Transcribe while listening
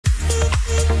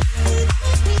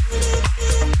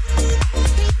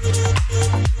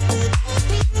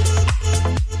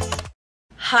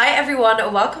Hi everyone,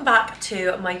 welcome back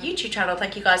to my YouTube channel.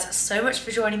 Thank you guys so much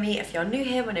for joining me. If you're new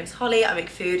here, my name is Holly. I make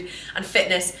food and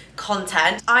fitness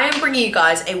content. I am bringing you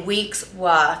guys a week's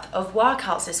worth of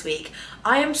workouts this week.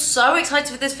 I am so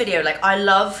excited for this video. Like, I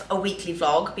love a weekly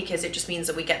vlog because it just means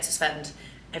that we get to spend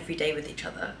every day with each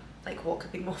other. Like, what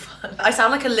could be more fun? I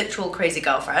sound like a literal crazy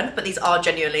girlfriend, but these are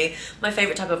genuinely my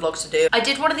favorite type of vlogs to do. I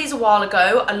did one of these a while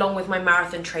ago along with my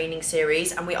marathon training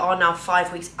series, and we are now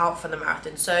 5 weeks out from the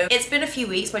marathon. So it's been a few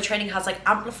weeks. My training has like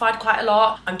amplified quite a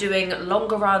lot. I'm doing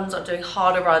longer runs, I'm doing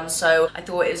harder runs. So I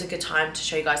thought it was a good time to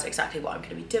show you guys exactly what I'm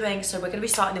gonna be doing. So we're gonna be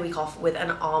starting the week off with an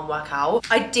arm workout.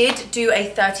 I did do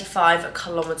a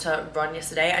 35-kilometer run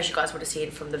yesterday, as you guys would have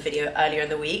seen from the video earlier in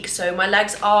the week. So my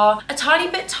legs are a tiny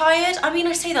bit tired. I mean,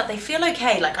 I say that, they feel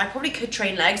okay. Like, I probably could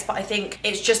train legs, but I think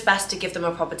it's just best to give them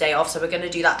a proper day off. So we're going to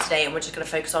do that today, and we're just going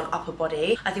to focus on upper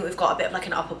body. I think we've got a bit of like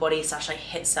an upper body / like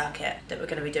HIIT circuit that we're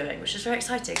going to be doing, which is very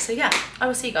exciting. So yeah, I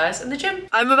will see you guys in the gym.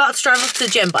 I'm about to drive off to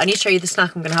the gym, but I need to show you the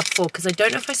snack I'm going to have before, because I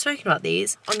don't know if I've spoken about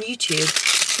these on YouTube.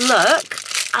 Look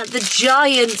at the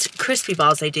giant crispy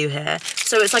bars they do here.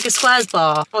 So it's like a Squares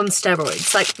bar on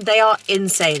steroids. Like, they are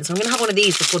insane. So I'm going to have one of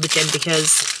these before the gym,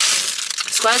 because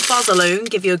Squares bars alone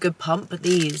give you a good pump, but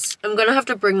these, I'm gonna have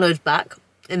to bring those back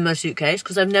in my suitcase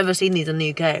because I've never seen these in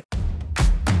the UK.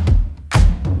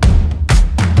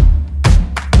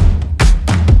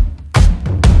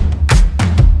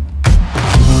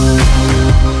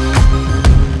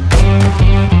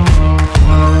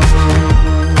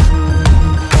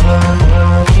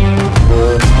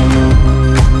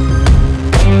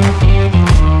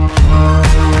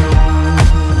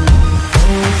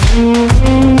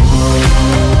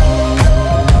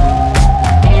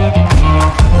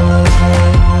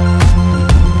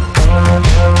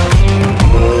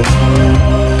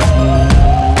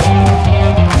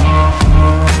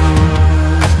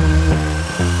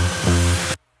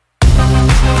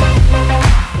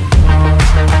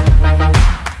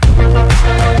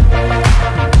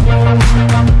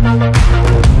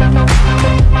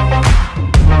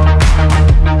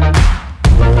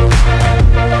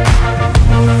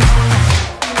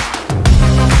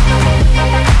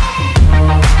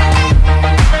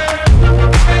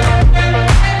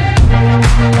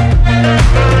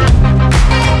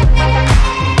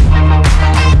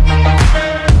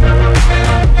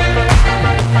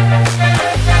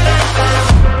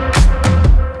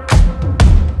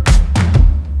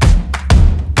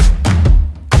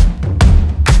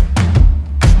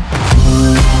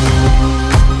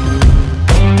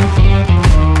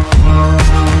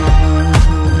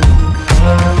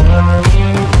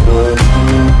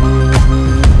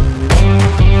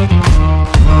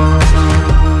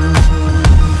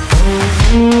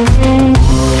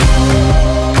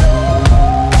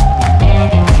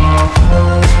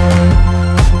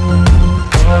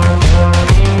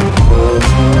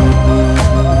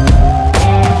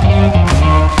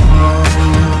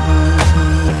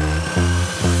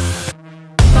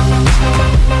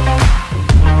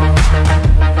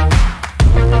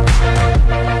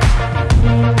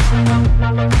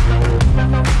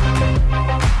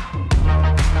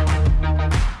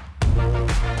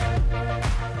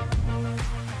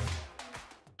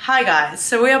 Hi guys,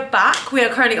 so we are back. We are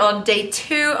currently on day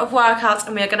 2 of workouts,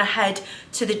 and we are gonna head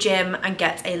to the gym and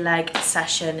get a leg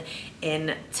session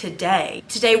in today.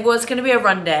 Today was gonna be a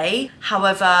run day.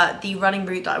 However, the running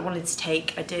route that I wanted to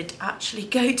take, I did actually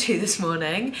go to this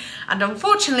morning, and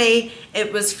unfortunately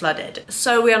it was flooded.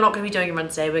 So we are not gonna be doing a run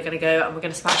today. We're gonna go and we're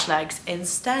gonna smash legs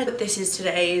instead. This is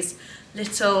today's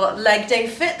little leg day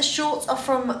fit. The shorts are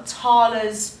from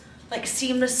Tala's like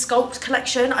seamless sculpt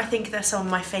collection. I think they're some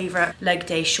of my favorite leg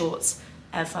day shorts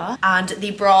ever. And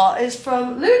the bra is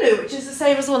from Lulu, which is the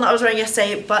same as the one that I was wearing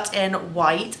yesterday, but in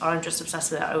white. I'm just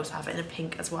obsessed with it. I also have it in a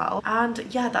pink as well. And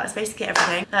yeah, that is basically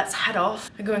everything. Let's head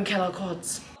off and go and kill our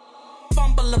quads.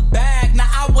 Fumble a bag, now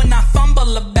I will not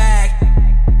fumble a bag.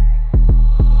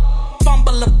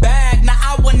 Fumble a bag, now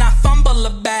I will not fumble a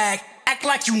bag. Act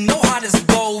like you know how this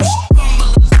goes.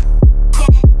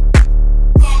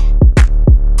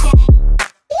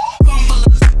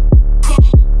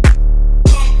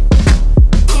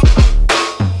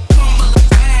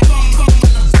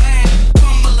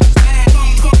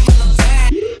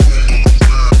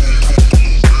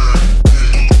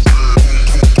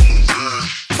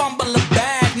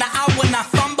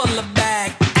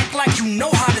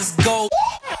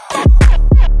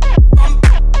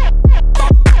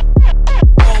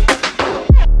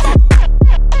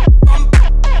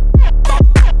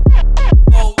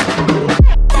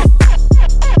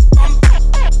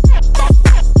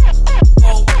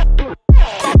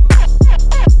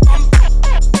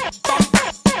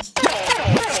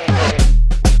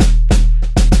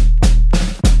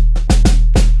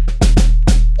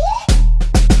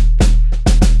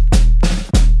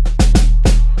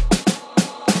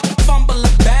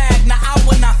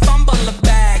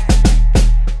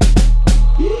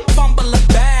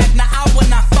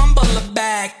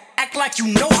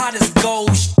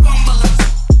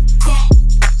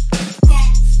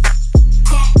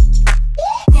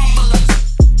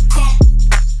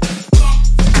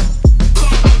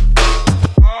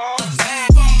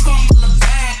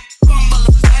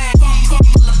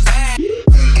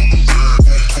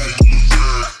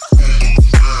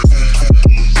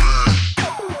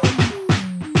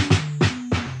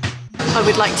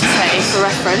 would like to say, for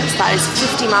reference, that is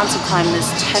 50 mountain climbers,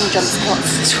 10 jump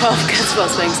squats, 12 cat squat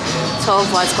swings,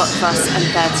 12 wide squat thrusts, and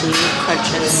 30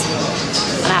 crunches.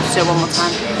 And I have to do it one more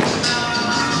time.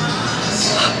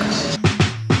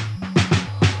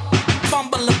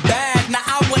 Fumble a bag, now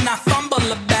I when I fumble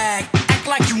a bag, act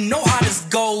like you know how this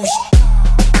goes.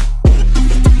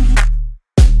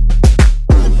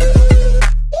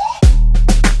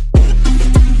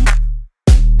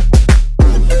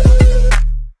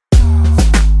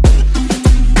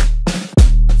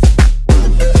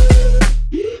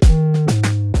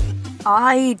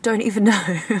 I don't even know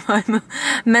if I'm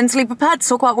mentally prepared to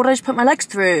talk about what I just put my legs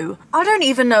through. I don't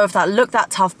even know if that looked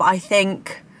that tough, but I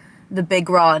think the big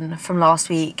run from last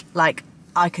week, like,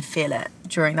 I could feel it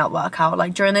during that workout.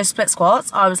 Like, during those split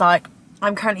squats, I was like,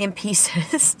 I'm currently in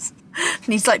pieces. I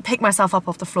need to, like, pick myself up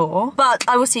off the floor. But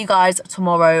I will see you guys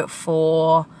tomorrow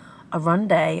for a run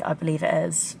day, I believe it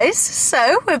is.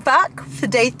 So we're back for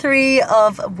day 3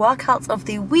 of workouts of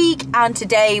the week, and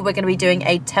today we're going to be doing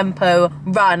a tempo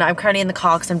run. I'm currently in the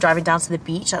car because I'm driving down to the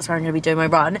beach. That's where I'm going to be doing my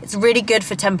run. It's really good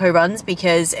for tempo runs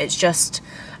because it's just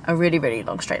a really, really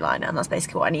long straight line, and that's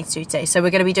basically what I need to do today. So we're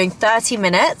going to be doing 30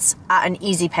 minutes at an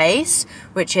easy pace,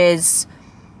 which is,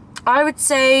 I would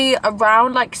say,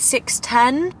 around like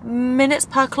 6-10 minutes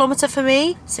per kilometer for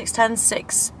me.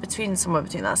 6:10, somewhere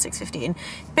between that, 6:15.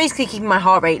 Basically keeping my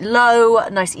heart rate low,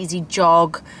 nice easy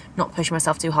jog, not pushing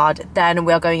myself too hard. Then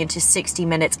we are going into 60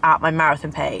 minutes at my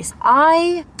marathon pace.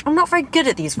 I'm not very good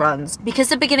at these runs because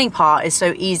the beginning part is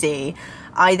so easy.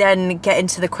 I then get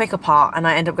into the quicker part and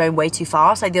I end up going way too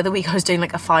fast. Like the other week I was doing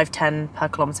like a 5:10 per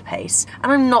kilometer pace,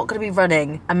 and I'm not going to be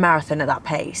running a marathon at that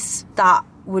pace. That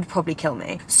would probably kill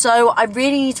me. So I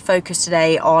really need to focus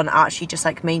today on actually just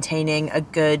like maintaining a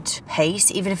good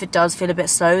pace. Even if it does feel a bit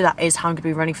slow, that is how I'm going to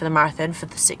be running for the marathon for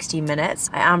the 60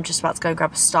 minutes. I am just about to go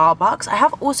grab a Starbucks. I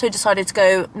have also decided to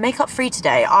go makeup free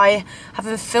today. I have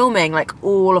been filming like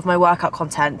all of my workout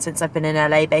content since I've been in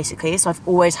LA basically, so I've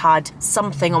always had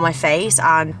something on my face,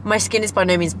 and my skin is by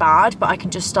no means bad, but I can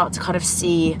just start to kind of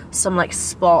see some like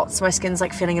spots. My skin's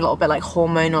like feeling a little bit like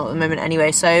hormonal at the moment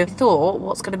anyway, so I thought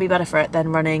what's going to be better for it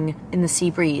than running in the sea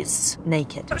breeze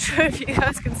naked. Not sure if you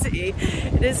guys can see,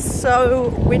 it is so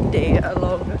windy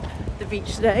along the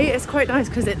beach today. It's quite nice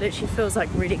because it literally feels like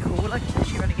really cool, like I'm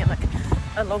literally running in like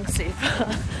a long sleeve.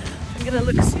 I'm gonna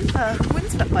look super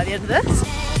windswept by the end of this.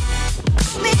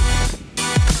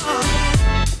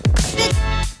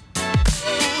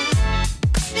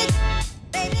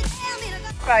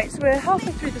 Right, so we're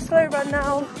halfway through the slow run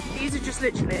now. These are just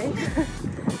literally, I don't know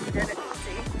if you can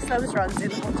see, the slowest runs in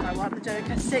the whole time. I'm doing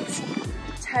a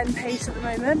 6:10 pace at the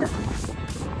moment.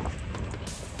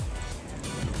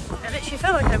 I literally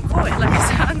feel like I'm caught in like a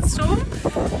sandstorm.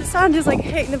 The sand is like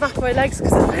hitting the back of my legs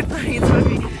because it's like blowing through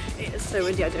me. It is so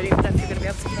windy, I don't even know if you're going to be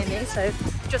able to hear me. So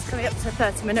just coming up to the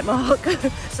 30-minute mark.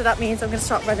 So that means I'm going to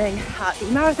start running at the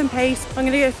marathon pace. I'm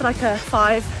going to go for like a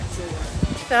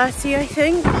 5:30, I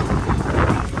think.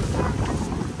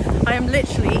 I am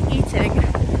literally eating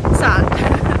sand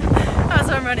as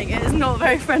I'm running. It is not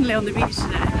very friendly on the beach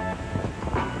today.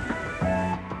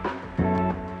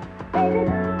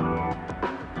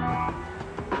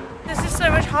 This is so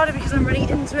much harder because I'm running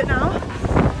into it now.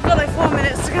 I've got like 4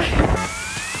 minutes to go.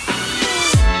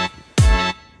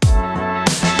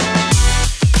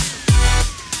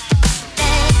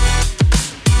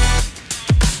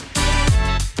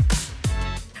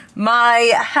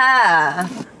 My hair.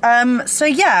 So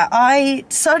yeah, I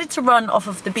decided to run off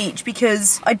of the beach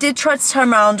because I did try to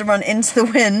turn around and run into the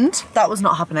wind. That was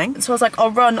not happening. So I was like,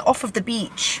 I'll run off of the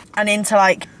beach and into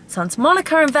like Santa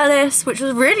Monica and Venice, which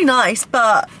was really nice,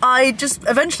 but I just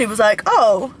eventually was like,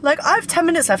 oh, like I have 10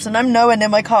 minutes left and I'm nowhere near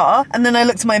my car. And then I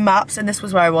looked at my maps and this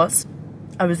was where I was.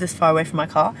 I was this far away from my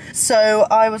car. So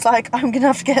I was like, I'm gonna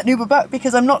have to get an Uber back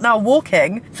because I'm not now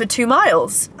walking for 2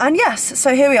 miles. And yes,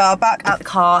 so here we are back at the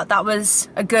car. That was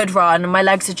a good run. My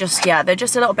legs are just, yeah, they're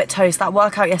just a little bit toast. That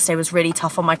workout yesterday was really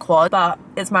tough on my quad, but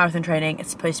it's marathon training. It's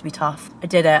supposed to be tough. I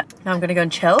did it. Now I'm gonna go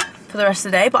and chill for the rest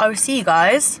of the day, but I will see you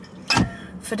guys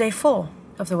for day 4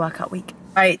 of the workout week.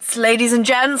 Right, ladies and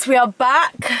gents, we are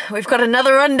back. We've got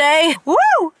another run day. Woo!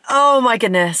 Oh my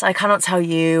goodness, I cannot tell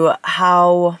you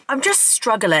how... I'm just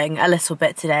struggling a little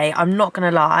bit today. I'm not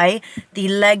gonna lie. The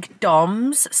leg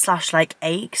DOMs / like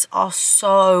aches are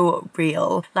so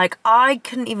real. Like, I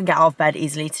couldn't even get out of bed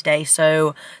easily today.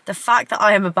 So the fact that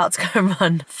I am about to go and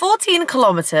run 14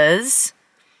 kilometers,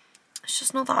 it's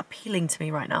just not that appealing to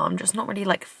me right now. I'm just not really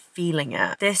like feeling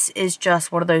it. This is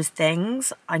just one of those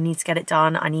things. I need to get it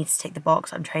done. I need to tick the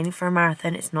box. I'm training for a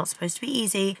marathon. It's not supposed to be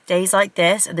easy. Days like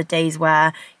this are the days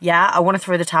where, yeah, I want to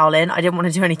throw the towel in. I didn't want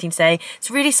to do anything today.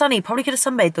 It's really sunny. Probably could have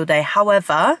sunbathed all day.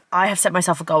 However, I have set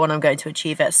myself a goal and I'm going to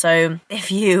achieve it. So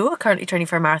if you are currently training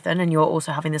for a marathon and you're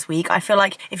also having this week, I feel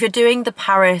like if you're doing the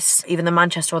Paris, even the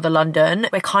Manchester or the London,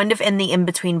 we're kind of in the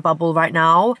in-between bubble right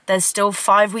now. There's still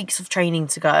 5 weeks of training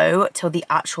to go till the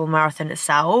actual marathon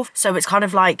itself. So it's kind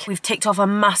of like we've ticked off a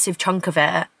massive chunk of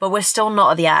it, but we're still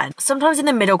not at the end. Sometimes in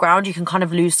the middle ground, you can kind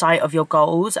of lose sight of your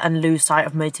goals and lose sight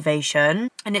of motivation.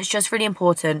 And it's just really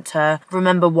important to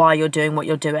remember why you're doing what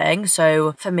you're doing.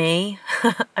 So for me,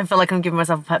 I feel like I'm giving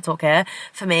myself a pep talk here.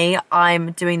 For me,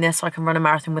 I'm doing this so I can run a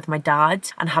marathon with my dad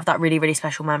and have that really, really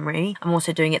special memory. I'm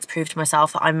also doing it to prove to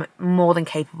myself that I'm more than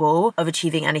capable of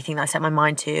achieving anything that I set my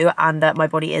mind to, and that my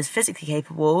body is physically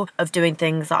capable of doing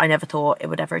things that I never thought it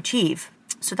would ever achieve.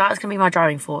 So that is going to be my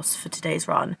driving force for today's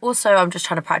run. Also, I'm just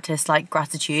trying to practice like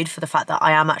gratitude for the fact that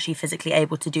I am actually physically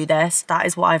able to do this. That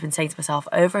is what I've been saying to myself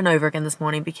over and over again this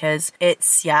morning, because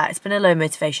it's been a low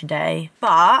motivation day,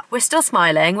 but we're still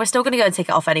smiling. We're still going to go and take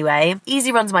it off anyway.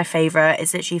 Easy run's my favorite.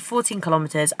 It's literally 14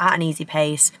 kilometers at an easy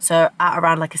pace. So at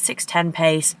around like a 6:10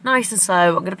 pace, nice and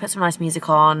slow. I'm going to put some nice music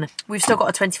on. We've still got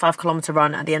a 25-kilometer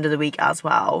run at the end of the week as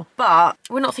well, but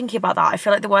we're not thinking about that. I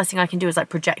feel like the worst thing I can do is like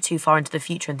project too far into the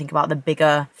future and think about the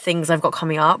bigger things I've got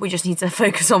coming up. We just need to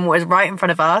focus on what is right in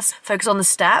front of us. Focus on the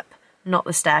step, not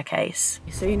the staircase.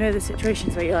 So you know the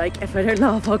situations where you're like, if I don't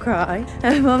laugh, I'll cry.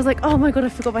 I was like, oh my god, I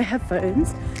forgot my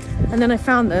headphones. And then I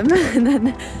found them and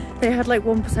then they had like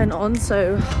 1% on,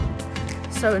 so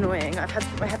annoying. I've had to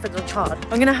put my headphones on charge.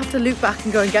 I'm gonna have to loop back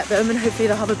and go and get them, and hopefully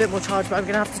they'll have a bit more charge, but I'm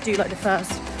gonna have to do like the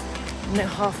first,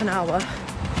 half an hour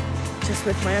just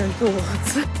with my own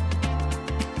thoughts.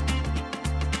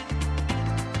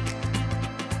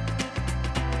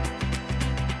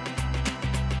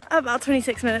 About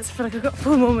 26 minutes. I feel like I've got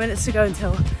 4 more minutes to go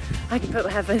until I can put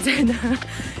my headphones in.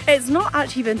 It's not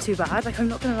actually been too bad, like I'm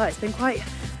not gonna lie, it's been quite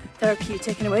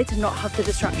therapeutic in a way to not have the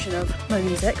distraction of my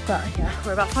music, but yeah,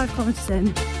 we're about 5 kilometers in.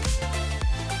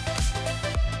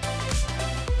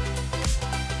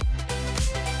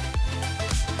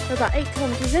 We're about 8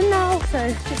 kilometers in now, so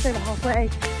just over halfway.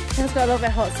 It's got a little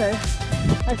bit hot, so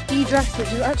I've de-dressed,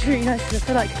 which is actually really nice because I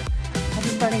feel like I've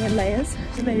been running in layers,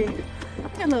 so maybe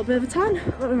get a little bit of a tan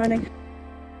while I'm running.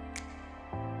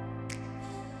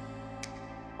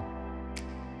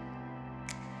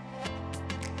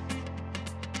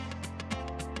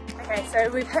 Okay, so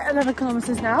we've hit 11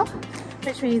 kilometers now,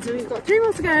 which means that we've got 3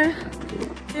 more to go.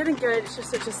 Feeling good, it's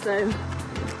just such a slow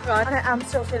run, and I am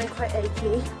still feeling quite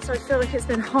achy, so I feel like it's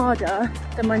been harder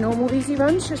than my normal easy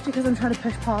runs just because I'm trying to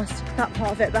push past that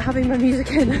part of it, but having my music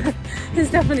in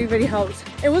has definitely really helped.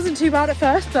 It wasn't too bad at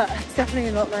first, but it's definitely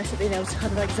a lot nicer being able to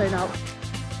kind of like zone out.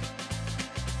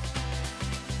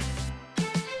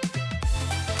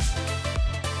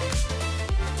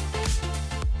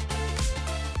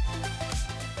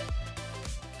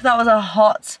 That was a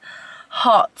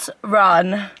hot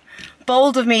run.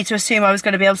 Bold of me to assume I was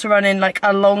going to be able to run in like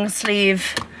a long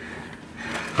sleeve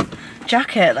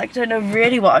jacket. Like, I don't know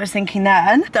really what I was thinking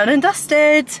then. Done and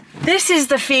dusted. This is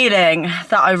the feeling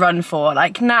that I run for.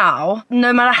 Like now,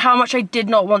 no matter how much I did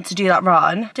not want to do that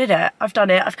run, did it. I've done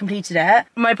it, I've completed it.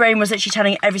 My brain was literally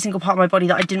telling every single part of my body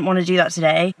that I didn't want to do that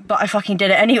today, but I fucking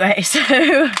did it anyway. So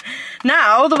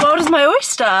now the world is my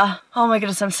oyster. Oh my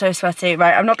goodness, I'm so sweaty.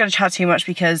 Right, I'm not going to chat too much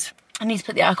because I need to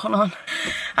put the aircon on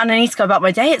and I need to go about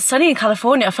my day. It's sunny in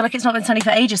California. I feel like it's not been sunny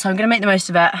for ages, so I'm going to make the most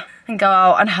of it and go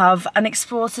out and have an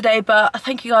explore today. But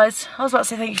thank you guys. I was about to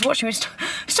say thank you for watching. We've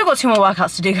still got 2 more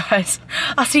workouts to do, guys.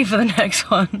 I'll see you for the next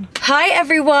one. Hi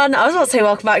everyone. I was about to say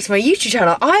welcome back to my YouTube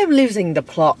channel. I am losing the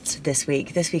plot this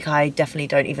week. This week I definitely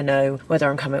don't even know whether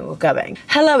I'm coming or going.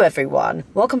 Hello everyone.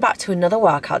 Welcome back to another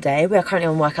workout day. We are currently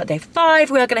on workout day 5.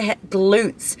 We are going to hit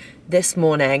glutes this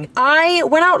morning. I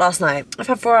went out last night. I've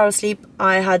had 4 hours sleep.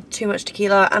 I had too much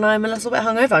tequila and I'm a little bit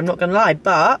hungover, I'm not gonna lie,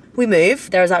 but we move.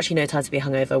 There is actually no time to be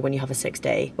hungover when you have a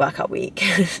 6-day workout week.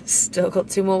 Still got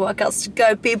 2 more workouts to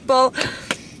go, people.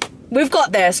 We've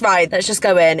got this, right, let's just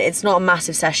go in. It's not a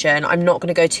massive session. I'm not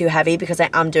gonna go too heavy because I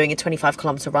am doing a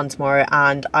 25-kilometer run tomorrow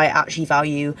and I actually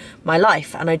value my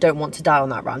life and I don't want to die on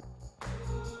that run.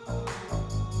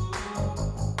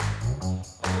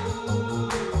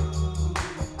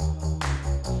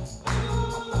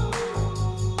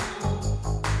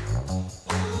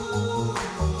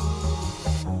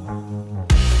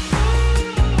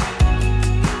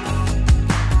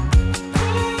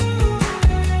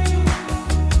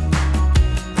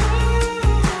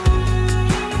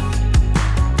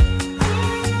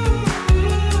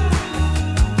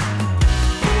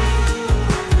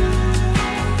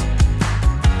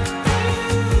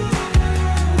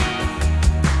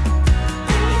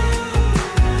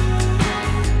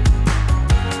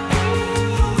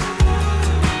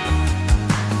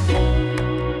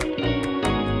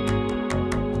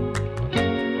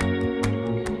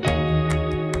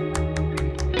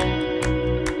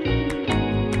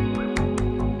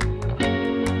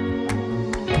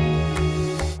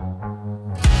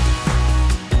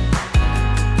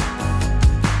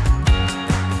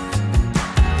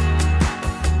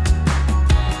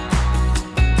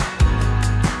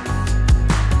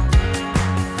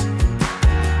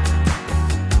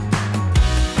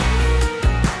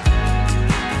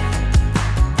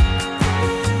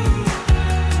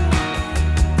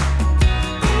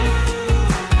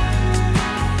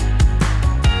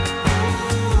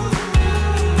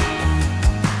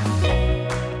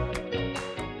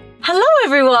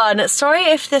 run. Sorry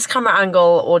if this camera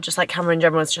angle or just like camera in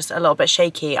general is just a little bit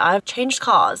shaky. I've changed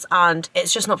cars and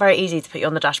it's just not very easy to put you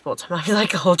on the dashboard, so I'm having to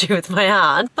like hold you with my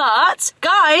hand. But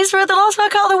guys, we're at the last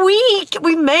workout of the week.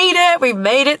 We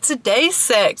made it to day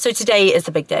 6. So today is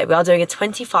the big day. We are doing a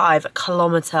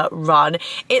 25-kilometer run.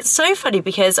 It's so funny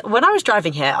because when I was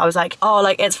driving here, I was like, oh,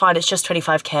 like it's fine, it's just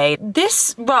 25k.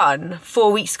 This run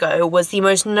 4 weeks ago was the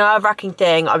most nerve-wracking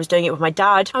thing. I was doing it with my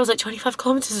dad. I was like, 25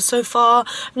 kilometers is so far.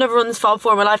 I've never run this far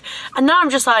before in my life. And now I'm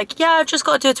just like, yeah, I've just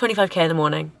got to do a 25k in the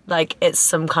morning. Like it's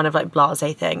some kind of like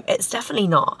blasé thing. It's definitely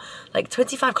not. Like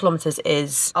 25 kilometers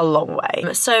is a long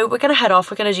way. So we're gonna head off,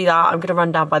 we're gonna do that. I'm gonna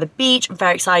run down by the beach. I'm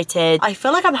very excited. I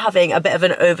feel like I'm having a bit of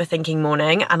an overthinking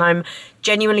morning and I'm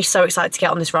genuinely so excited to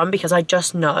get on this run because I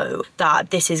just know that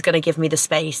this is gonna give me the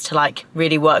space to like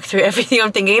really work through everything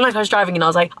I'm thinking. Like I was driving and I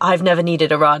was like, I've never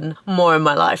needed a run more in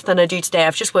my life than I do today.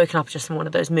 I've just woken up just in one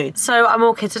of those moods. So I'm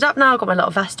all kitted up now, I've got my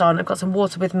little vest on, I've got some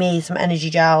water with me, some energy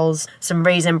gels, some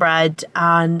raisin bread,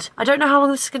 and I don't know how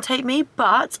long this is gonna take me,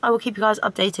 but I will keep you guys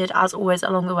updated as always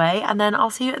along the way, and then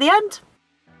I'll see you at the end.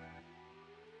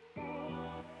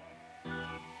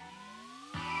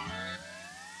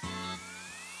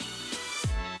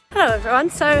 Hello everyone,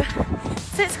 so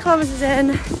 6 kilometers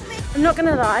in. I'm not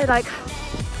gonna lie, like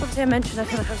obviously I mentioned I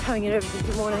feel like I was having an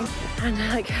overthinking morning, and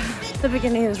like the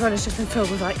beginning of this run has just been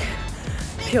filled with like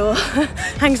pure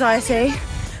anxiety.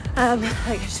 Like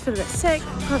I just feel a bit sick,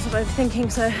 can't stop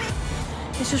overthinking, so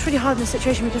it's just really hard in this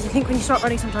situation because I think when you start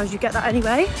running sometimes you get that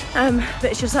anyway.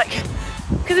 But it's just like,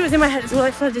 because it was in my head, it's all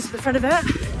like flooded to the front of it.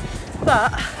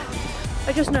 But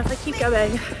I just know if I keep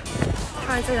going,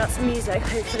 try and send out some music,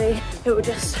 hopefully it will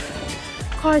just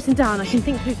quieten down. I can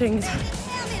think through things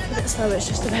a bit slower, it's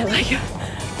just a bit like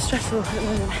stressful at the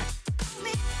moment.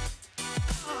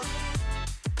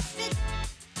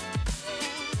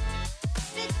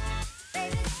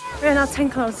 We're now 10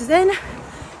 kilometers in,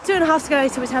 2.5 to go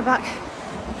till we turn back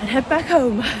and head back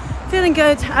home. Feeling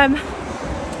good. I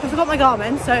forgot my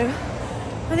Garmin, so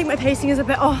I think my pacing is a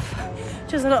bit off,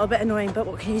 which is a little bit annoying, but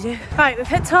what can you do? Right, we've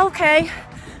hit 12k,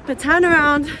 we're turning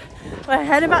around, we're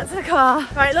heading back to the car.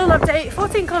 Right, little update,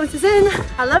 14 kilometers in,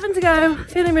 11 to go,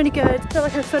 feeling really good. Feel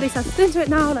like I've fully settled into it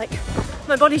now, like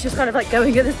my body's just kind of like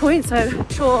going at this point, so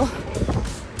sure,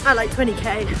 at like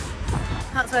 20k,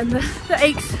 that's when the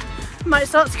aches might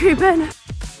start to creep in.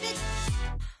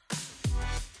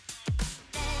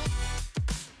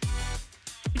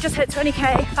 We just hit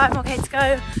 20k, 5 more k to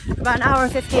go, about an hour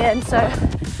and 50 in, so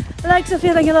legs are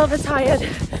feeling a little bit tired,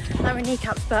 and my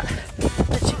kneecaps, but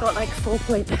literally got like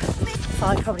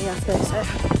 4.5 probably left to go, so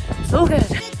it's all good.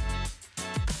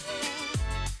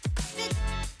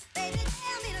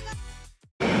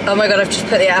 Oh my god, I've just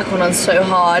put the aircon on so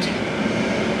hard.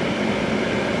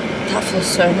 That feels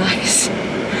so nice.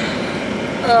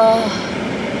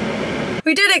 Oh.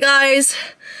 We did it, guys.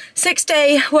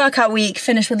 6-day workout week,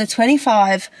 finished with a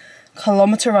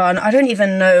 25-kilometer run. I don't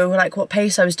even know like what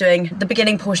pace I was doing. The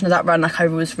beginning portion of that run, like I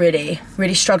was really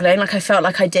struggling. Like I felt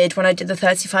like I did when I did the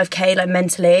 35k, like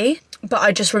mentally. But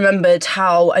I just remembered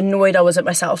how annoyed I was at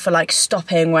myself for like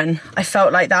stopping when I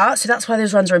felt like that. So that's why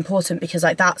those runs are important, because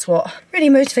like that's what really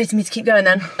motivated me to keep going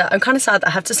then. I'm kind of sad that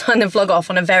I have to sign the vlog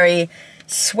off on a very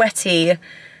sweaty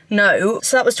note.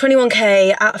 So that was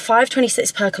 21k at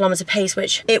 5:26 per kilometer pace,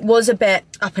 which it was a bit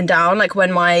up and down. Like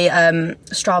when my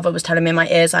Strava was telling me in my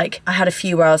ears, like I had a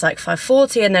few where I was like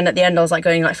 5:40, and then at the end I was like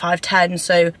going like 5:10.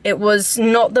 So it was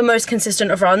not the most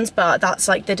consistent of runs, but that's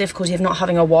like the difficulty of not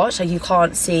having a watch. Like you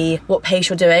can't see what pace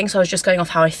you're doing, so I was just going off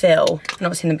how I feel. And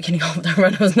obviously in the beginning of the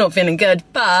run I was not feeling good,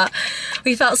 but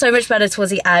we felt so much better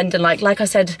towards the end. And like I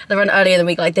said the run earlier in the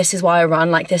week, like this is why I run,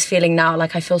 like this feeling now,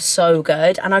 like I feel so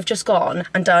good. And I've just gone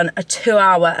and done a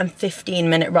 2-hour and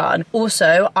 15-minute run.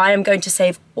 Also, I am going to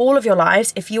save all of your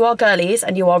lives. If you are girlies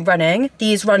and you are running,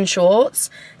 these run shorts,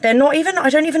 they're not even,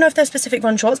 I don't even know if they're specific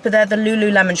run shorts, but they're the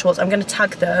Lululemon shorts. I'm going to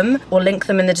tag them or link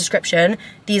them in the description.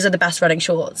 These are the best running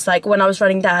shorts. Like when I was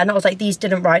running then, I was like, these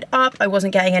didn't ride up, I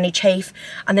wasn't getting any chafe,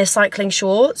 and they're cycling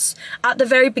shorts. At the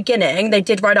very beginning, they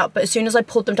did ride up, but as soon as I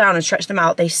pulled them down and stretched them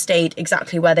out, they stayed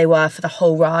exactly where they were for the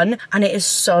whole run. And it is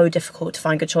so difficult to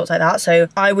find good shorts like that. So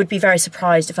I would be very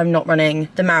surprised if I'm not running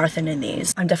the marathon in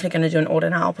these. I'm definitely going to do an order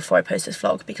now before I post this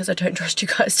vlog, because I don't trust you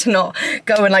guys to not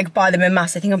go and like buy them in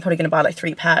mass. I think I'm probably going to buy like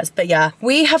 3 pairs. But yeah,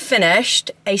 we have finished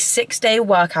a 6-day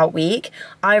workout week.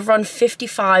 I've run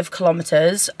 55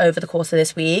 kilometers over the course of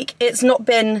this week. It's not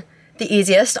been the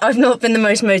easiest. I've not been the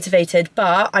most motivated,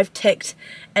 but I've ticked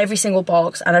every single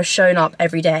box and I've shown up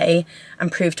every day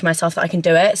and proved to myself that I can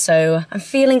do it. So I'm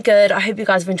feeling good. I hope you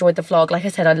guys have enjoyed the vlog. Like I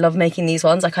said, I love making these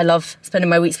ones. Like I love spending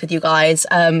my weeks with you guys.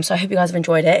 So I hope you guys have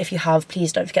enjoyed it. If you have,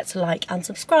 please don't forget to like and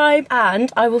subscribe,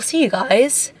 and I will see you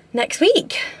guys next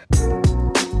week.